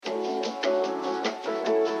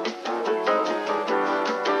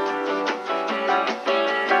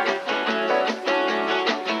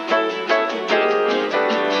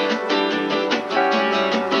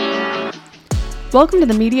Welcome to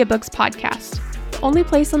the Media Books Podcast, the only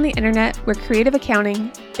place on the internet where creative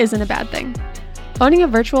accounting isn't a bad thing. Owning a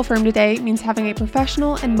virtual firm today means having a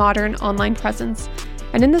professional and modern online presence,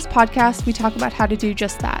 and in this podcast, we talk about how to do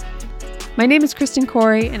just that. My name is Kristen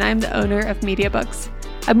Corey, and I am the owner of Media Books,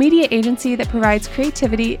 a media agency that provides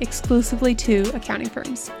creativity exclusively to accounting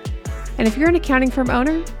firms. And if you're an accounting firm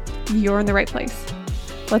owner, you're in the right place.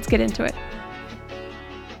 Let's get into it.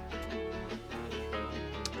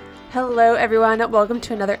 Hello, everyone. Welcome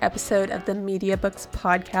to another episode of the Media Books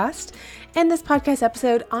Podcast. In this podcast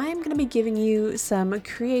episode, I'm going to be giving you some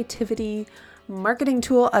creativity marketing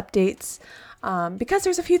tool updates because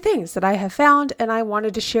there's a few things that I have found and I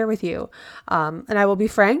wanted to share with you. And I will be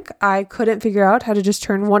frank, I couldn't figure out how to just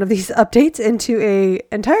turn one of these updates into an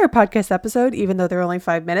entire podcast episode, even though they're only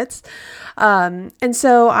 5 minutes. And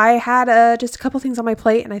so I had just a couple things on my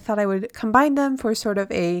plate and I thought I would combine them for sort of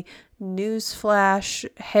a news flash.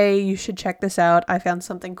 Hey, you should check this out. I found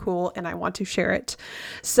something cool and I want to share it.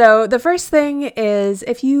 So the first thing is,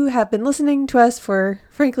 if you have been listening to us for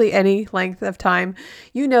frankly any length of time,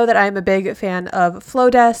 you know that I'm a big fan of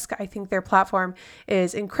Flowdesk. I think their platform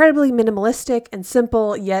is incredibly minimalistic and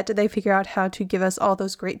simple, yet they figure out how to give us all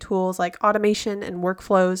those great tools like automation and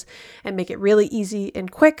workflows and make it really easy and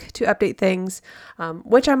quick to update things,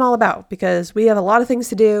 which I'm all about because we have a lot of things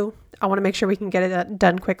to do. I want to make sure we can get it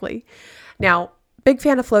done quickly. Now, big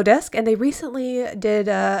fan of Flowdesk, and they recently had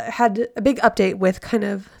a big update with kind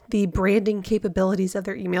of the branding capabilities of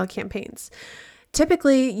their email campaigns.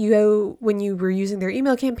 Typically, when you were using their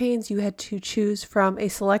email campaigns, you had to choose from a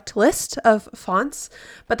select list of fonts,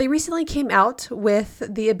 but they recently came out with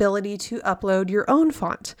the ability to upload your own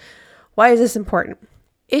font. Why is this important?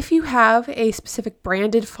 If you have a specific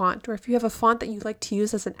branded font, or if you have a font that you like to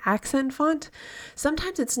use as an accent font,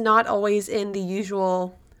 sometimes it's not always in the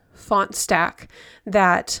usual font stack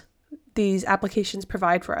that these applications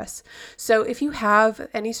provide for us. So if you have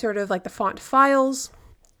any sort of like the font files,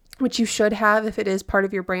 which you should have if it is part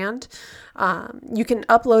of your brand, you can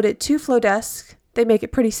upload it to Flowdesk. They make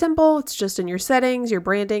it pretty simple. It's just in your settings, your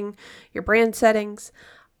branding, your brand settings.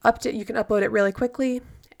 You can upload it really quickly.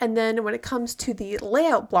 And then when it comes to the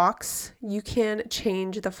layout blocks, you can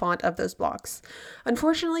change the font of those blocks.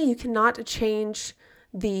 Unfortunately, you cannot change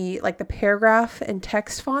the paragraph and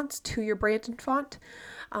text fonts to your branded font.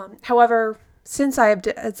 However, since I have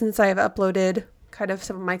uploaded kind of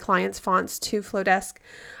some of my clients' fonts to Flowdesk,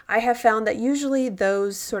 I have found that usually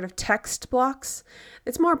those sort of text blocks,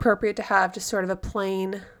 it's more appropriate to have just sort of a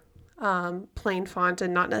plain font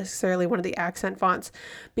and not necessarily one of the accent fonts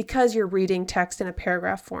because you're reading text in a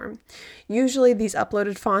paragraph form. Usually these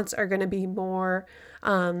uploaded fonts are going to be more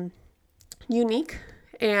unique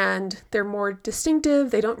and they're more distinctive.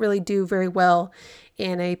 They don't really do very well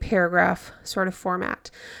in a paragraph sort of format.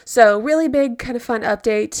 So really big kind of fun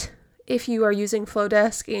update. If you are using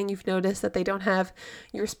Flowdesk and you've noticed that they don't have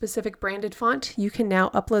your specific branded font, you can now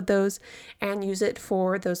upload those and use it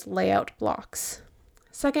for those layout blocks.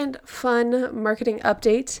 Second fun marketing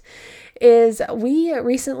update is we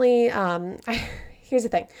recently, here's the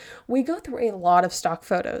thing. We go through a lot of stock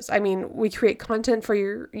photos. I mean, we create content for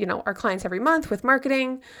our clients every month with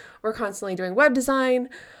marketing. We're constantly doing web design.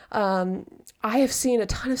 I have seen a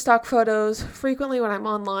ton of stock photos. Frequently when I'm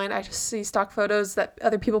online, I just see stock photos that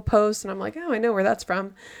other people post and I'm like, oh, I know where that's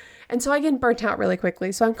from. And so I get burnt out really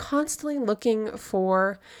quickly. So I'm constantly looking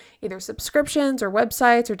for either subscriptions or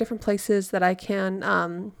websites or different places that I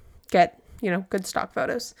can get, good stock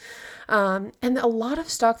photos. And a lot of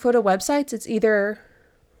stock photo websites, it's either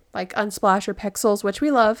like Unsplash or Pexels, which we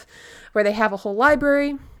love, where they have a whole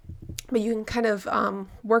library, but you can kind of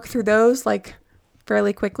work through those like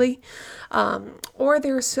fairly quickly. Or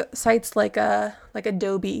there's sites like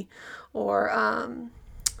Adobe or I'm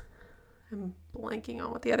blanking on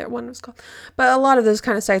what the other one was called, but a lot of those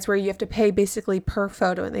kind of sites where you have to pay basically per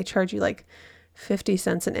photo and they charge you like 50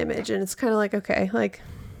 cents an image. And it's kind of like, okay, like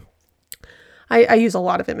I use a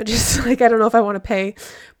lot of images. Like, I don't know if I want to pay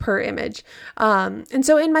per image. And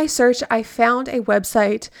so in my search, I found a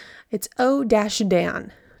website. It's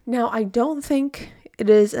O-Dan. Now, I don't think it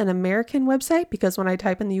is an American website because when I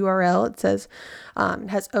type in the URL, it says, it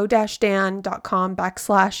has o-dan.com/en,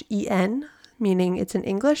 meaning it's in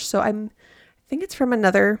English. So I think it's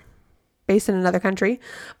based in another country.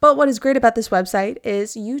 But what is great about this website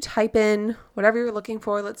is you type in whatever you're looking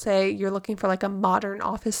for. Let's say you're looking for like a modern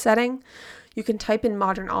office setting. You can type in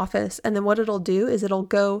modern office, and then what it'll do is it'll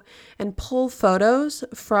go and pull photos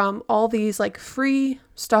from all these like free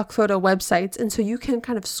stock photo websites. And so you can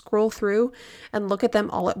kind of scroll through and look at them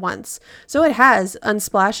all at once. So it has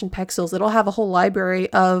Unsplash and Pexels. It'll have a whole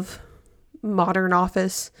library of modern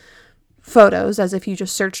office photos as if you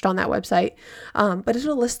just searched on that website. But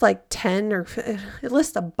it'll list like 10 or it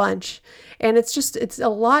lists a bunch. And it's a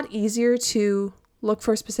lot easier to look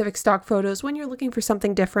for specific stock photos when you're looking for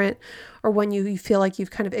something different, or when you feel like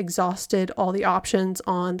you've kind of exhausted all the options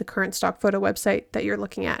on the current stock photo website that you're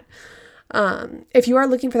looking at. If you are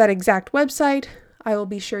looking for that exact website, I will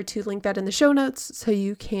be sure to link that in the show notes so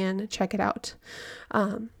you can check it out.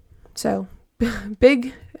 So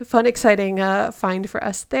big, fun, exciting find for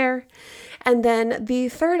us there. And then the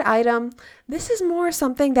third item, this is more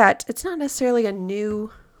something that it's not necessarily a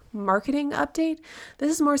new marketing update.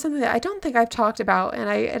 This is more something that I don't think I've talked about. And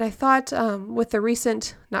I thought with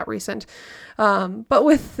the but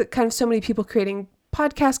with kind of so many people creating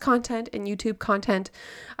podcast content and YouTube content,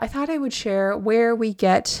 I thought I would share where we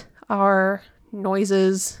get our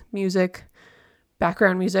noises, music,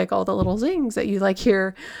 background music, all the little zings that you like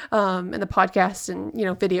hear in the podcast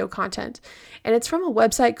and, video content. And it's from a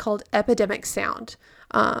website called Epidemic Sound.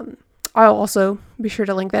 I'll also be sure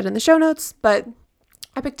to link that in the show notes, but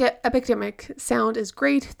Epidemic Sound is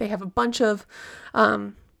great. They have a bunch of,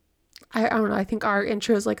 I don't know, I think our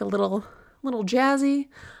intro is like a little jazzy, a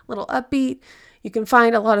little upbeat. You can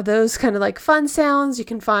find a lot of those kind of like fun sounds. You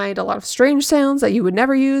can find a lot of strange sounds that you would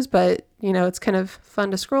never use, but it's kind of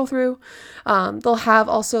fun to scroll through. They'll have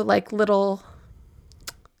also like little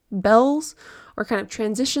bells or kind of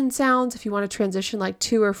transition sounds if you want to transition like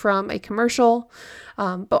to or from a commercial.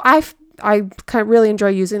 But I kind of really enjoy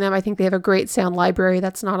using them. I think they have a great sound library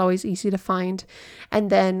that's not always easy to find. And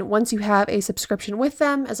then once you have a subscription with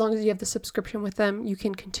them, as long as you have the subscription with them, you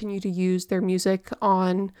can continue to use their music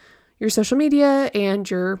on your social media and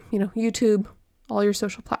your, YouTube, all your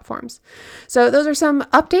social platforms. So those are some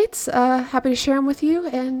updates. Happy to share them with you.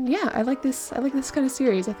 And yeah, I like this kind of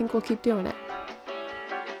series. I think we'll keep doing it.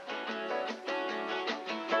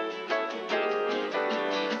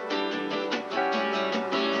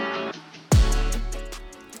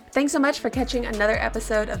 Thanks so much for catching another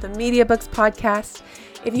episode of the Media Books Podcast.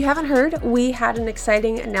 If you haven't heard, we had an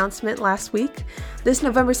exciting announcement last week. This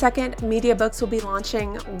November 2nd, Media Books will be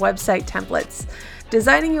launching website templates.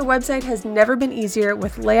 Designing your website has never been easier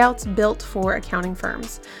with layouts built for accounting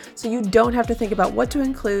firms, so you don't have to think about what to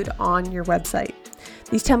include on your website.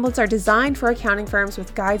 These templates are designed for accounting firms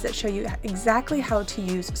with guides that show you exactly how to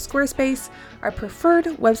use Squarespace, our preferred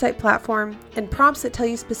website platform, and prompts that tell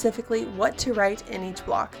you specifically what to write in each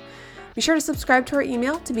block. Be sure to subscribe to our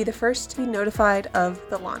email to be the first to be notified of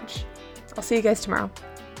the launch. I'll see you guys tomorrow.